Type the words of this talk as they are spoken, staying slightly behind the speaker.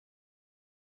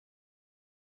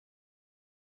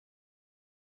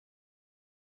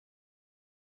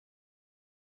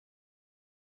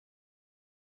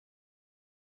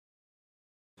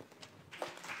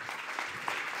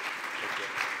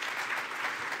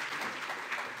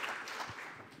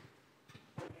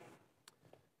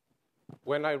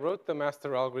When I wrote the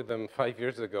master algorithm 5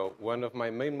 years ago, one of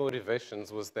my main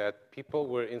motivations was that people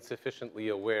were insufficiently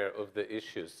aware of the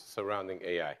issues surrounding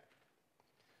AI.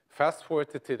 Fast forward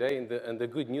to today, and the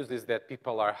good news is that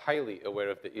people are highly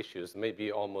aware of the issues,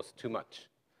 maybe almost too much.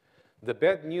 The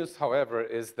bad news, however,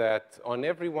 is that on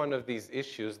every one of these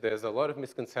issues, there's a lot of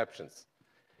misconceptions.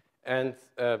 And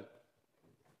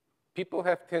people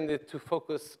have tended to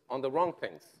focus on the wrong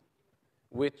things,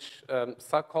 which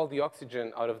suck all the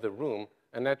oxygen out of the room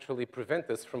and actually prevent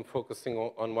us from focusing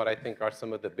on what I think are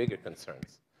some of the bigger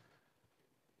concerns.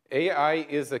 AI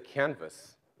is a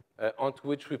canvas onto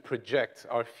which we project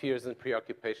our fears and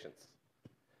preoccupations.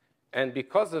 And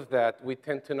because of that, we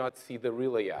tend to not see the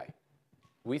real AI.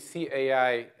 We see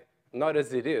AI not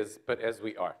as it is, but as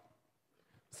we are.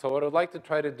 So what I'd like to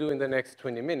try to do in the next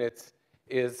 20 minutes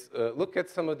is look at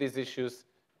some of these issues,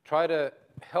 try to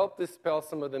help dispel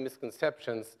some of the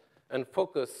misconceptions, and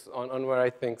focus on where I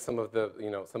think some of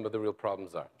the real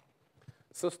problems are.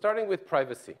 So starting with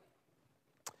privacy.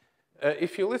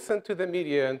 If you listen to the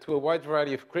media and to a wide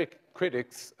variety of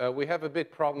critics, we have a big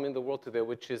problem in the world today,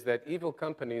 which is that evil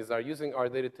companies are using our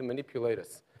data to manipulate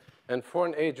us. And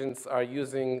foreign agents are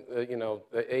using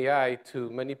the AI to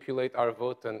manipulate our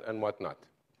vote and whatnot.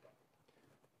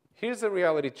 Here's a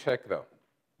reality check, though.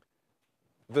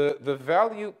 The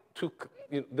value to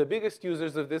the biggest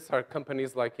users of this are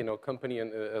companies like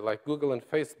like Google and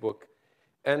Facebook,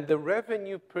 and the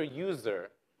revenue per user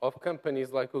of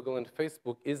companies like Google and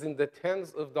Facebook is in the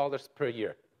tens of dollars per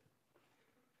year,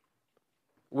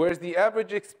 whereas the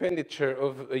average expenditure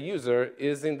of a user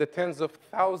is in the tens of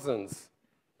thousands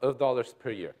of dollars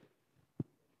per year.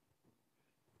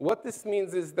 What this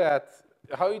means is that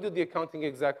how you do the accounting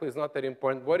exactly is not that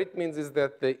important. What it means is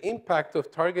that the impact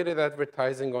of targeted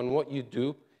advertising on what you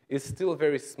do is still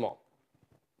very small.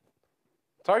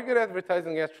 Targeted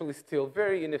advertising is actually still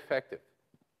very ineffective.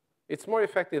 It's more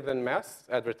effective than mass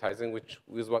advertising, which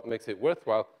is what makes it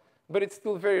worthwhile, but it's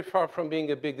still very far from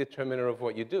being a big determiner of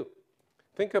what you do.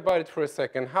 Think about it for a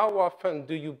second. How often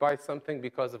do you buy something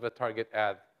because of a target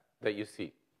ad that you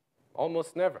see?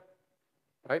 Almost never,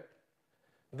 right?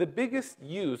 The biggest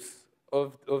use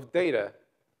of data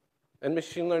and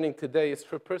machine learning today is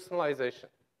for personalization.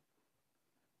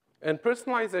 And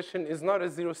personalization is not a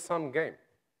zero-sum game.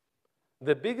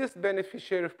 The biggest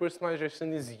beneficiary of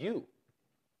personalization is you.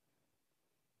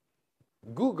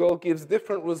 Google gives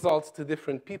different results to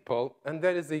different people, and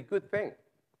that is a good thing.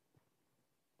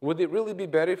 Would it really be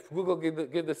better if Google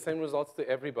gave the same results to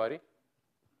everybody?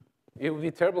 It would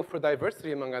be terrible for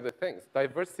diversity, among other things.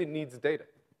 Diversity needs data.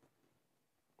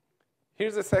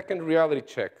 Here's a second reality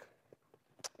check.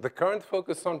 The current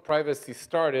focus on privacy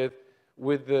started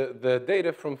with the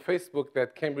data from Facebook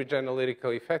that Cambridge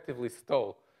Analytica effectively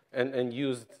stole and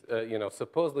used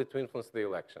supposedly to influence the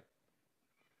election.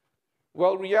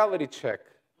 Well, reality check.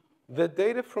 The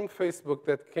data from Facebook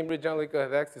that Cambridge Analytica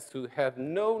had access to have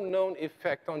no known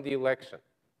effect on the election.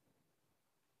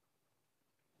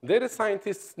 Data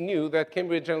scientists knew that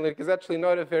Cambridge Analytica is actually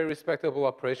not a very respectable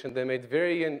operation. They made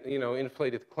very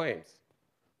inflated claims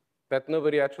that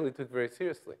nobody actually took very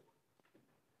seriously.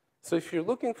 So if you're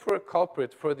looking for a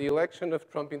culprit for the election of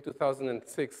Trump in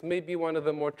 2006, maybe one of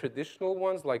the more traditional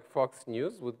ones, like Fox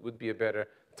News, would be a better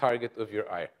target of your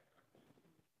ire.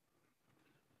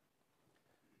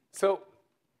 So,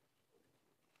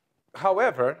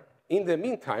 however, in the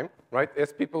meantime, right,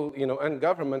 as people and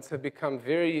governments have become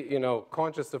very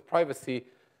conscious of privacy,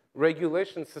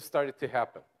 regulations have started to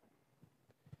happen,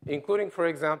 including, for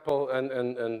example,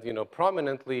 and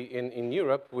prominently in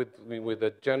Europe with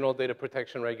the General Data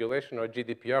Protection Regulation, or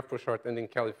GDPR for short, and in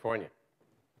California.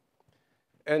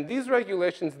 And these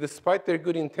regulations, despite their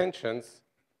good intentions,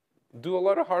 do a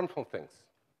lot of harmful things.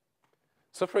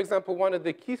 So, for example, one of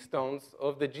the keystones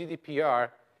of the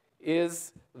GDPR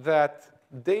is that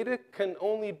data can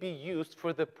only be used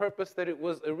for the purpose that it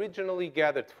was originally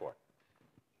gathered for.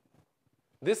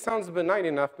 This sounds benign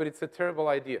enough, but it's a terrible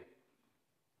idea.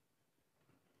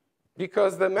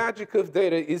 Because the magic of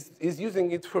data is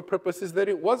using it for purposes that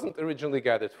it wasn't originally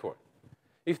gathered for.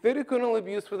 If data could only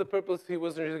be used for the purpose it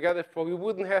was originally gathered for, we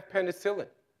wouldn't have penicillin,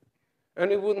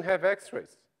 and we wouldn't have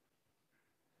X-rays.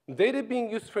 Data being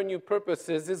used for new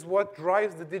purposes is what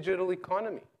drives the digital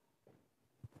economy.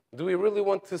 Do we really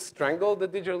want to strangle the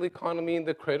digital economy in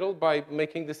the cradle by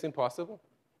making this impossible?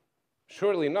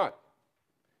 Surely not.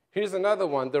 Here's another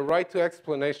one, the right to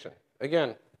explanation.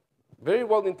 Again, very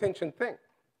well-intentioned thing,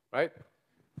 right?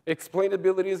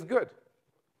 Explainability is good.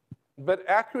 But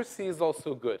accuracy is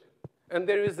also good. And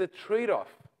there is a trade-off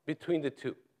between the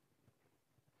two.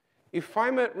 If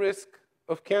I'm at risk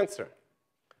of cancer,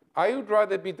 I would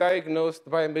rather be diagnosed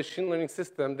by a machine learning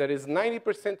system that is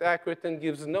 90% accurate and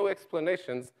gives no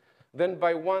explanations than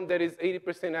by one that is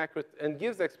 80% accurate and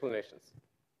gives explanations.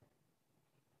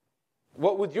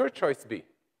 What would your choice be?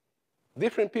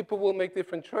 Different people will make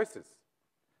different choices.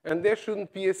 And there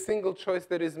shouldn't be a single choice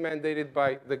that is mandated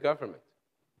by the government.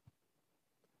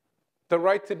 The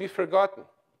right to be forgotten.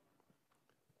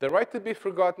 The right to be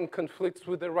forgotten conflicts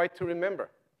with the right to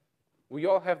remember. We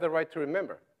all have the right to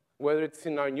remember, whether it's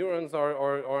in our neurons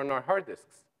or on our hard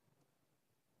disks.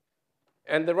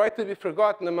 And the right to be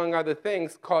forgotten, among other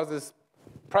things, causes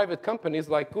private companies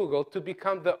like Google to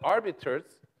become the arbiters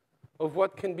of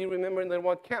what can be remembered and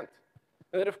what can't.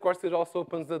 And then, of course, it also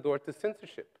opens the door to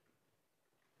censorship.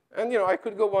 And I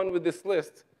could go on with this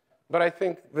list, but I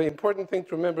think the important thing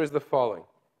to remember is the following,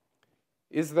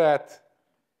 is that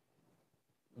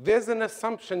there's an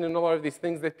assumption in a lot of these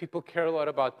things that people care a lot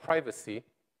about privacy.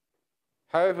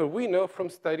 However, we know from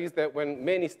studies that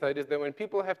many studies, that when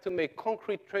people have to make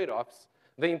concrete trade-offs,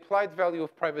 the implied value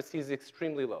of privacy is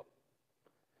extremely low.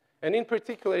 And in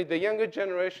particular, the younger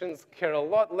generations care a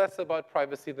lot less about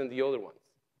privacy than the older ones.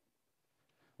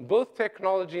 Both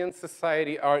technology and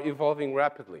society are evolving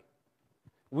rapidly.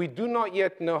 We do not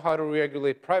yet know how to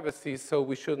regulate privacy, so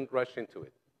we shouldn't rush into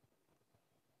it.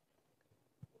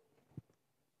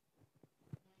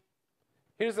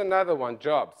 Here's another one,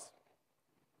 jobs.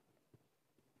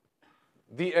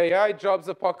 The AI jobs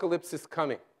apocalypse is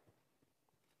coming.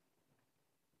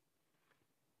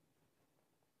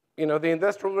 The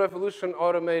Industrial Revolution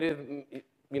automated,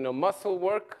 muscle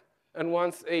work. And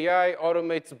once AI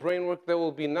automates brain work, there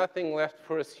will be nothing left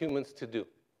for us humans to do.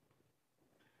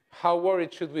 How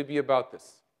worried should we be about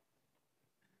this?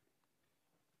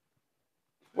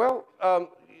 Well,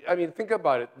 think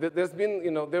about it. There's been,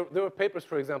 there were papers,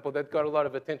 for example, that got a lot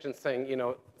of attention saying,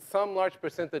 some large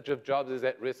percentage of jobs is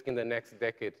at risk in the next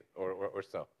decade or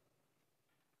so.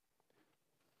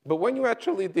 But when you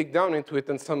actually dig down into it,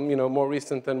 and some, more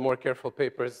recent and more careful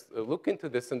papers look into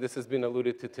this, and this has been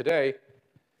alluded to today,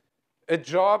 a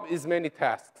job is many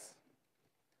tasks.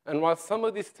 And while some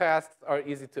of these tasks are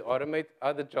easy to automate,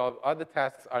 other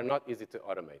tasks are not easy to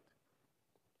automate.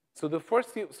 So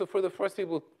for the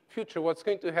foreseeable future, what's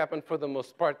going to happen for the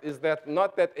most part is that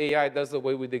not that AI does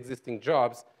away with existing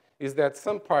jobs, is that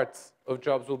some parts of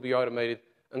jobs will be automated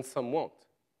and some won't.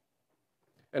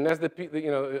 And as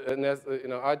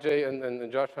Ajay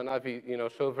and Josh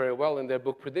Hanavi show very well in their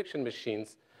book Prediction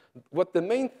Machines, what the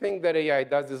main thing that AI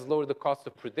does is lower the cost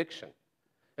of prediction.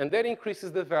 And that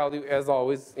increases the value, as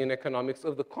always in economics,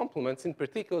 of the complements, in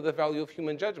particular the value of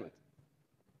human judgment.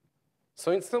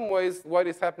 So in some ways, what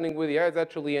is happening with AI is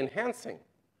actually enhancing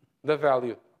the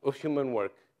value of human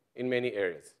work in many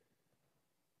areas.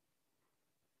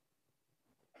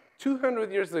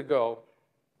 200 years ago,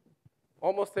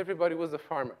 almost everybody was a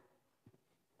farmer.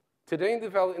 Today, in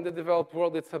the developed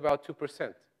world, it's about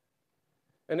 2%.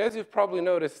 And as you've probably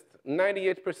noticed,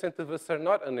 98% of us are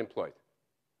not unemployed.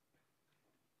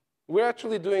 We're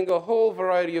actually doing a whole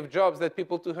variety of jobs that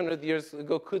people 200 years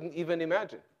ago couldn't even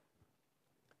imagine.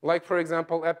 Like, for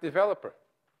example, app developer.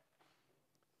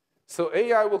 So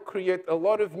AI will create a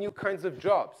lot of new kinds of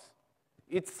jobs.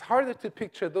 It's harder to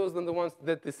picture those than the ones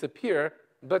that disappear,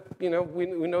 but we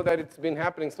know that it's been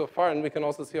happening so far, and we can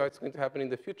also see how it's going to happen in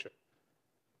the future.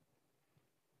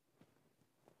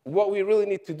 What we really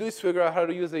need to do is figure out how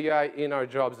to use AI in our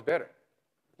jobs better.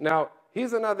 Now,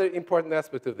 here's another important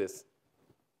aspect of this.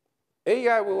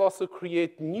 AI will also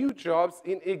create new jobs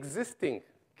in existing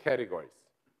categories.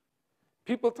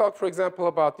 People talk, for example,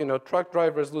 about truck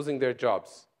drivers losing their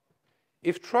jobs.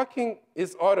 If trucking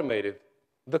is automated,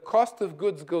 the cost of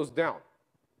goods goes down.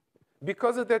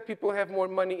 Because of that, people have more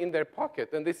money in their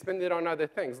pocket, and they spend it on other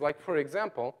things, like, for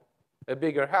example, a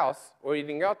bigger house or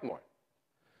eating out more.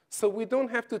 So we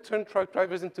don't have to turn truck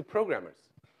drivers into programmers.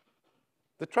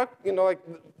 The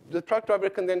truck driver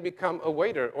can then become a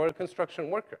waiter or a construction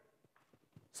worker.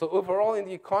 So overall in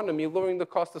the economy, lowering the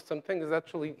cost of some things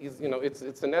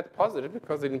it's a net positive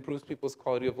because it improves people's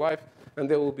quality of life, and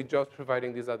there will be jobs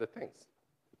providing these other things.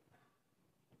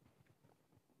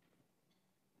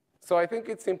 So I think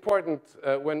it's important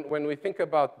when we think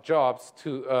about jobs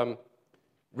to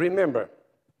remember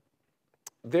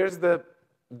there's the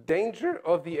danger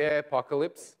of the AI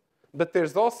apocalypse, but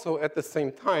there's also, at the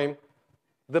same time,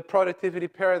 the productivity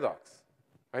paradox.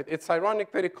 Right? It's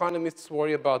ironic that economists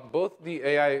worry about both the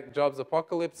AI jobs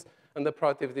apocalypse and the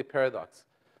productivity paradox.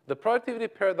 The productivity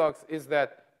paradox is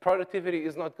that productivity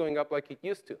is not going up like it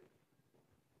used to.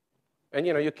 And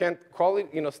you can't call it,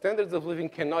 standards of living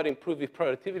cannot improve if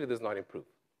productivity does not improve.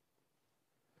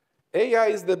 AI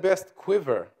is the best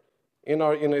quiver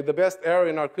the best arrow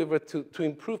in our quiver to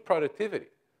improve productivity.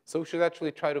 So we should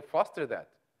actually try to foster that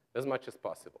as much as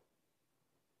possible.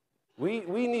 We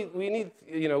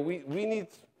need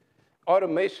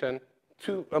automation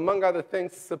to, among other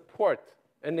things, support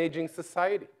an aging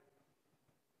society.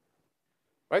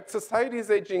 Right? Society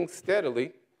is aging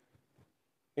steadily.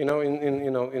 In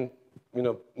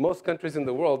most countries in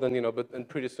the world, and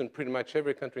pretty soon, pretty much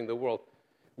every country in the world,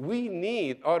 we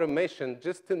need automation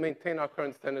just to maintain our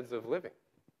current standards of living.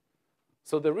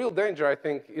 So the real danger, I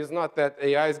think, is not that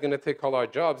AI is going to take all our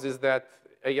jobs, is that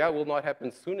AI will not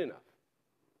happen soon enough.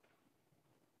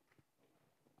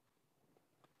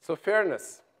 So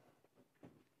fairness.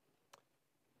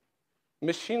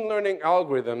 Machine learning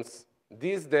algorithms,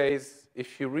 these days,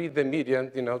 if you read the media,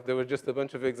 there were just a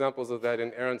bunch of examples of that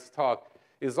in Aaron's talk,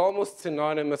 is almost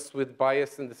synonymous with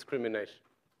bias and discrimination.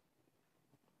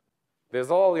 There's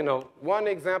all, one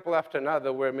example after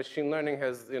another where machine learning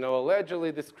has,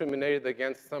 allegedly discriminated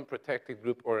against some protected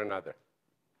group or another.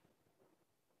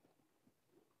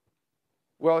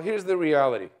 Well, here's the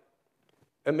reality.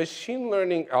 A machine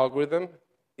learning algorithm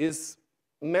is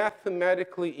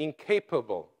mathematically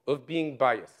incapable of being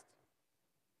biased.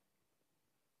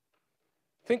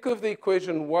 Think of the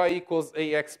equation y equals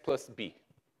ax plus b.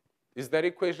 Is that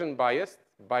equation biased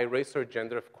by race or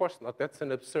gender? Of course not. That's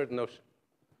an absurd notion.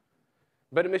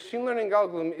 But a machine learning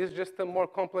algorithm is just a more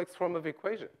complex form of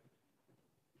equation.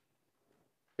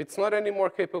 It's not any more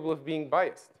capable of being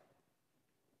biased.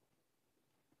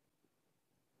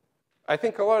 I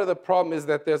think a lot of the problem is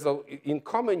that in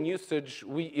common usage,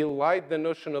 we elide the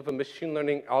notion of a machine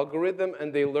learning algorithm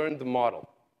and a learned model.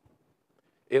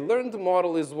 A learned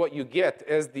model is what you get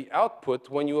as the output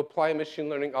when you apply a machine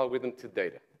learning algorithm to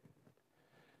data.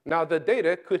 Now, the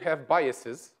data could have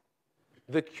biases.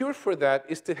 The cure for that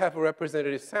is to have a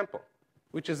representative sample,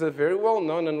 which is a very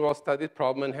well-known and well-studied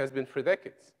problem and has been for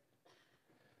decades.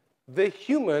 The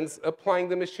humans applying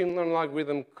the machine learning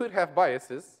algorithm could have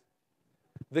biases.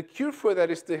 The cure for that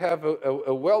is to have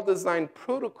a well-designed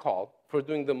protocol for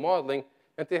doing the modeling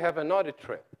and to have an audit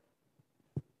trail.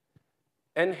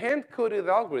 And hand-coded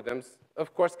algorithms,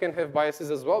 of course, can have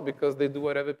biases as well because they do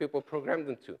whatever people program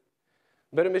them to.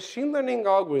 But a machine learning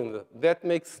algorithm that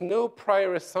makes no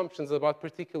prior assumptions about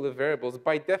particular variables,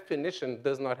 by definition,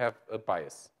 does not have a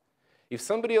bias. If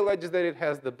somebody alleges that it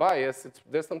has the bias,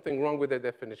 there's something wrong with the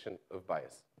definition of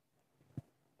bias.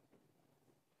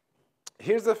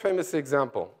 Here's a famous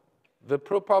example, the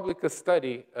ProPublica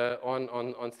study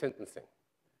on sentencing.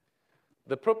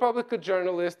 The ProPublica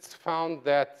journalists found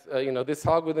that this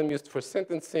algorithm used for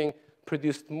sentencing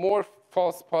produced more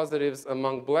false positives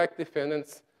among black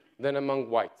defendants than among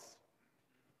whites.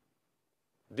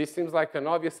 This seems like an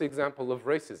obvious example of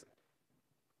racism.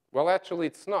 Well, actually,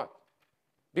 it's not,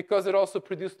 because it also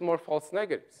produced more false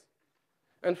negatives.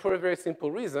 And for a very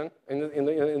simple reason,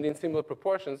 in similar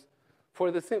proportions, for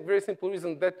the very simple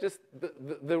reason that just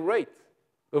the rate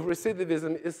of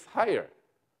recidivism is higher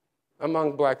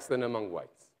among blacks than among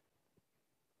whites.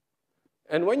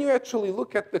 And when you actually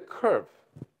look at the curve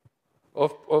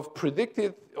of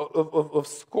predicted, of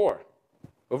score,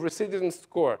 of recidivism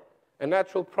score, and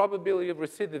actual probability of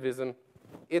recidivism,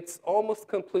 it's almost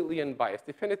completely unbiased.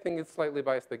 If anything, it's slightly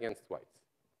biased against whites.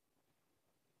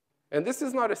 And this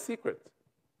is not a secret.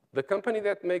 The company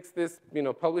that makes this,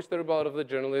 published the rebuttal of the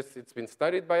journalists. It's been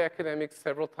studied by academics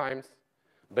several times.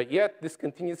 But yet, this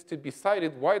continues to be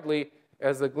cited widely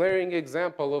as a glaring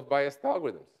example of biased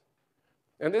algorithms.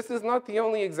 And this is not the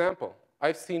only example.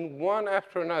 I've seen one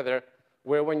after another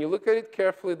where when you look at it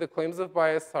carefully, the claims of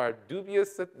bias are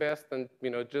dubious at best and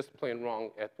just plain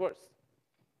wrong at worst.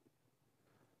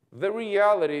 The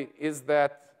reality is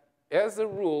that, as a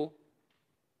rule,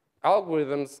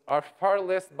 algorithms are far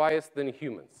less biased than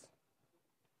humans.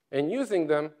 And using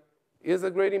them is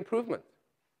a great improvement.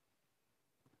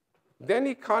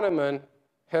 Danny Kahneman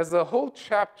has a whole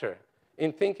chapter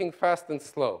in Thinking Fast and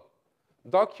Slow,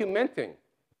 documenting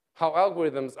how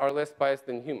algorithms are less biased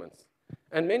than humans.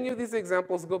 And many of these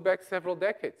examples go back several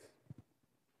decades.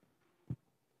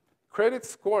 Credit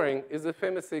scoring is a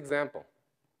famous example.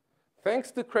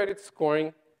 Thanks to credit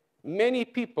scoring, many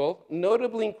people,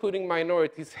 notably including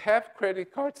minorities, have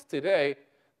credit cards today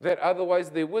that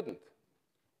otherwise they wouldn't.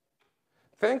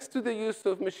 Thanks to the use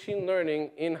of machine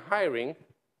learning in hiring,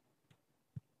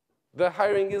 the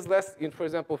hiring is less, for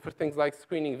example, for things like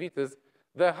screening visas,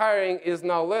 the hiring is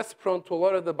now less prone to a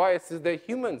lot of the biases that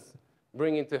humans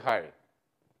bring into hiring.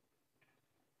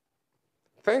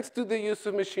 Thanks to the use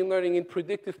of machine learning in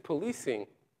predictive policing,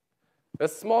 a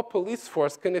small police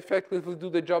force can effectively do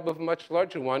the job of a much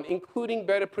larger one, including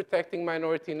better protecting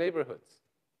minority neighborhoods.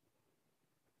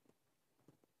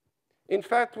 In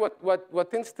fact,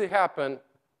 what tends to happen,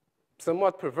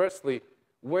 somewhat perversely,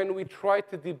 when we try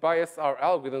to debias our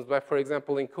algorithms by, for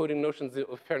example, encoding notions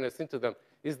of fairness into them,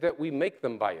 is that we make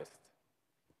them biased.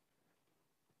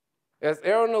 As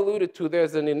Aaron alluded to,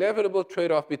 there's an inevitable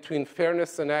trade-off between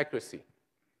fairness and accuracy.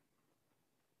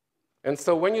 And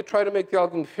so when you try to make the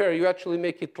algorithm fair, you actually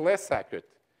make it less accurate.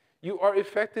 You are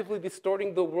effectively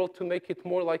distorting the world to make it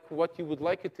more like what you would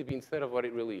like it to be instead of what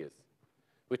it really is,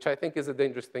 which I think is a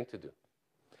dangerous thing to do.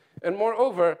 And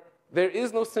moreover, there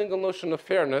is no single notion of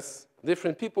fairness.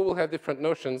 Different people will have different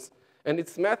notions, and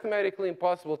it's mathematically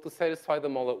impossible to satisfy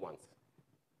them all at once.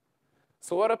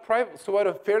 So what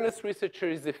a fairness researcher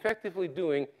is effectively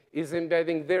doing is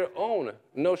embedding their own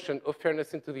notion of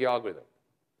fairness into the algorithm.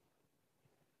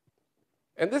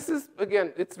 And this is,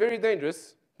 again, it's very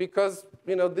dangerous because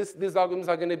these algorithms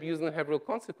are going to be used and have real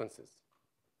consequences.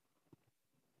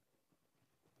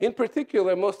 In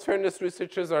particular, most fairness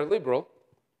researchers are liberal.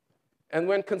 And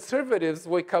when conservatives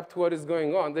wake up to what is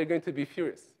going on, they're going to be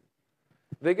furious.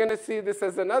 They're going to see this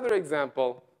as another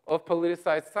example of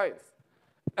politicized science.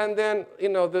 And then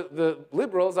the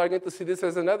liberals are going to see this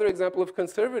as another example of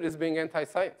conservatives being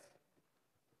anti-science.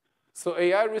 So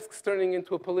AI risks turning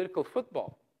into a political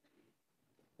football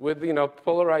with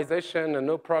polarization and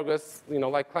no progress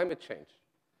like climate change.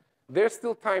 There's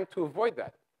still time to avoid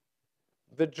that.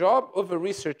 The job of a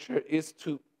researcher is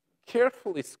to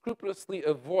carefully, scrupulously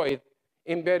avoid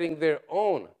embedding their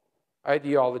own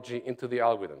ideology into the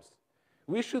algorithms.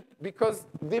 We should, because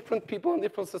different people in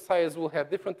different societies will have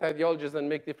different ideologies and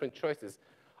make different choices.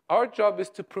 Our job is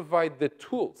to provide the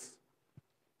tools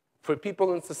for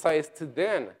people in societies to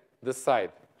then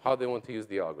decide how they want to use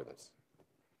the algorithms.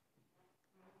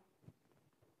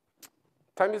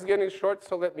 Time is getting short,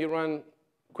 so let me run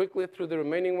quickly through the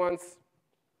remaining ones.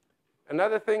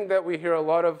 Another thing that we hear a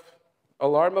lot of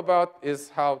alarm about is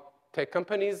how tech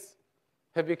companies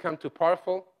have become too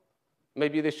powerful.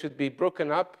 Maybe they should be broken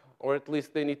up, or at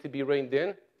least they need to be reined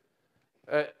in.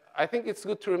 I think it's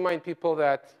good to remind people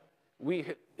that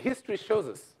history shows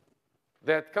us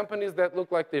that companies that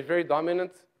look like they're very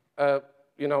dominant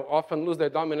often lose their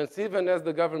dominance even as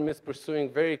the government is pursuing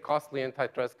very costly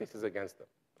antitrust cases against them.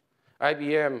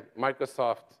 IBM,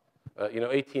 Microsoft,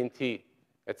 AT&T,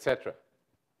 etc.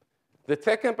 The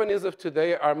tech companies of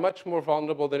today are much more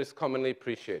vulnerable than is commonly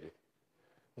appreciated.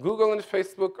 Google and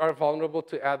Facebook are vulnerable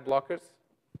to ad blockers.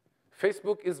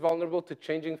 Facebook is vulnerable to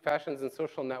changing fashions in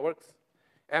social networks.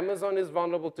 Amazon is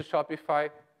vulnerable to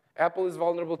Shopify. Apple is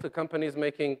vulnerable to companies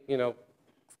making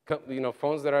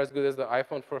phones that are as good as the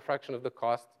iPhone for a fraction of the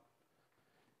cost.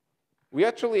 We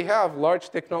actually have large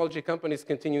technology companies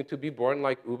continuing to be born,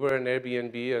 like Uber and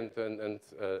Airbnb and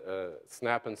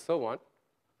Snap and so on.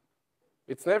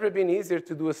 It's never been easier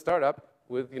to do a startup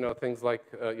with things like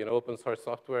open source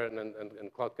software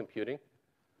and cloud computing.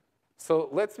 So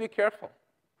let's be careful.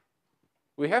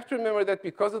 We have to remember that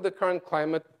because of the current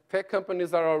climate, tech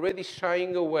companies are already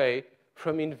shying away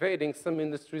from invading some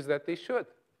industries that they should.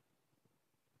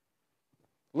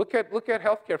 Look at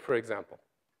healthcare, for example.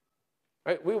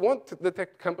 Right? We want the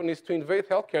tech companies to invade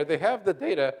healthcare. They have the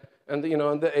data and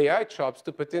the AI chops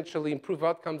to potentially improve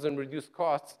outcomes and reduce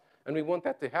costs, and we want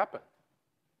that to happen.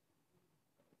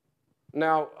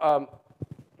 Now,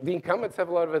 the incumbents have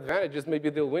a lot of advantages. Maybe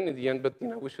they'll win in the end, but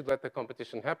we should let the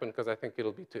competition happen because I think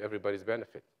it'll be to everybody's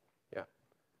benefit. Yeah.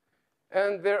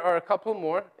 And there are a couple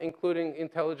more, including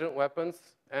intelligent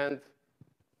weapons and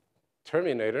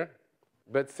Terminator.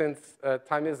 But since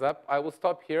time is up, I will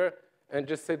stop here and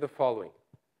just say the following.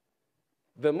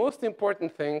 The most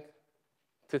important thing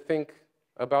to think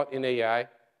about in AI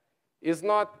is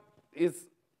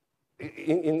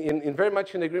very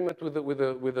much in agreement with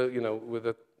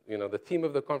the theme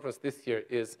of the conference this year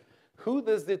is who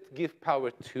does it give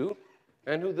power to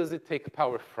and who does it take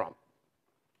power from?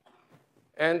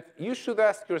 And you should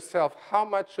ask yourself how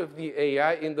much of the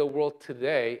AI in the world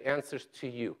today answers to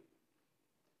you.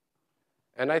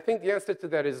 And I think the answer to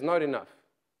that is not enough.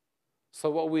 So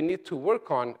what we need to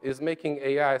work on is making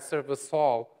AI serve us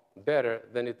all better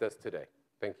than it does today.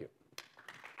 Thank you.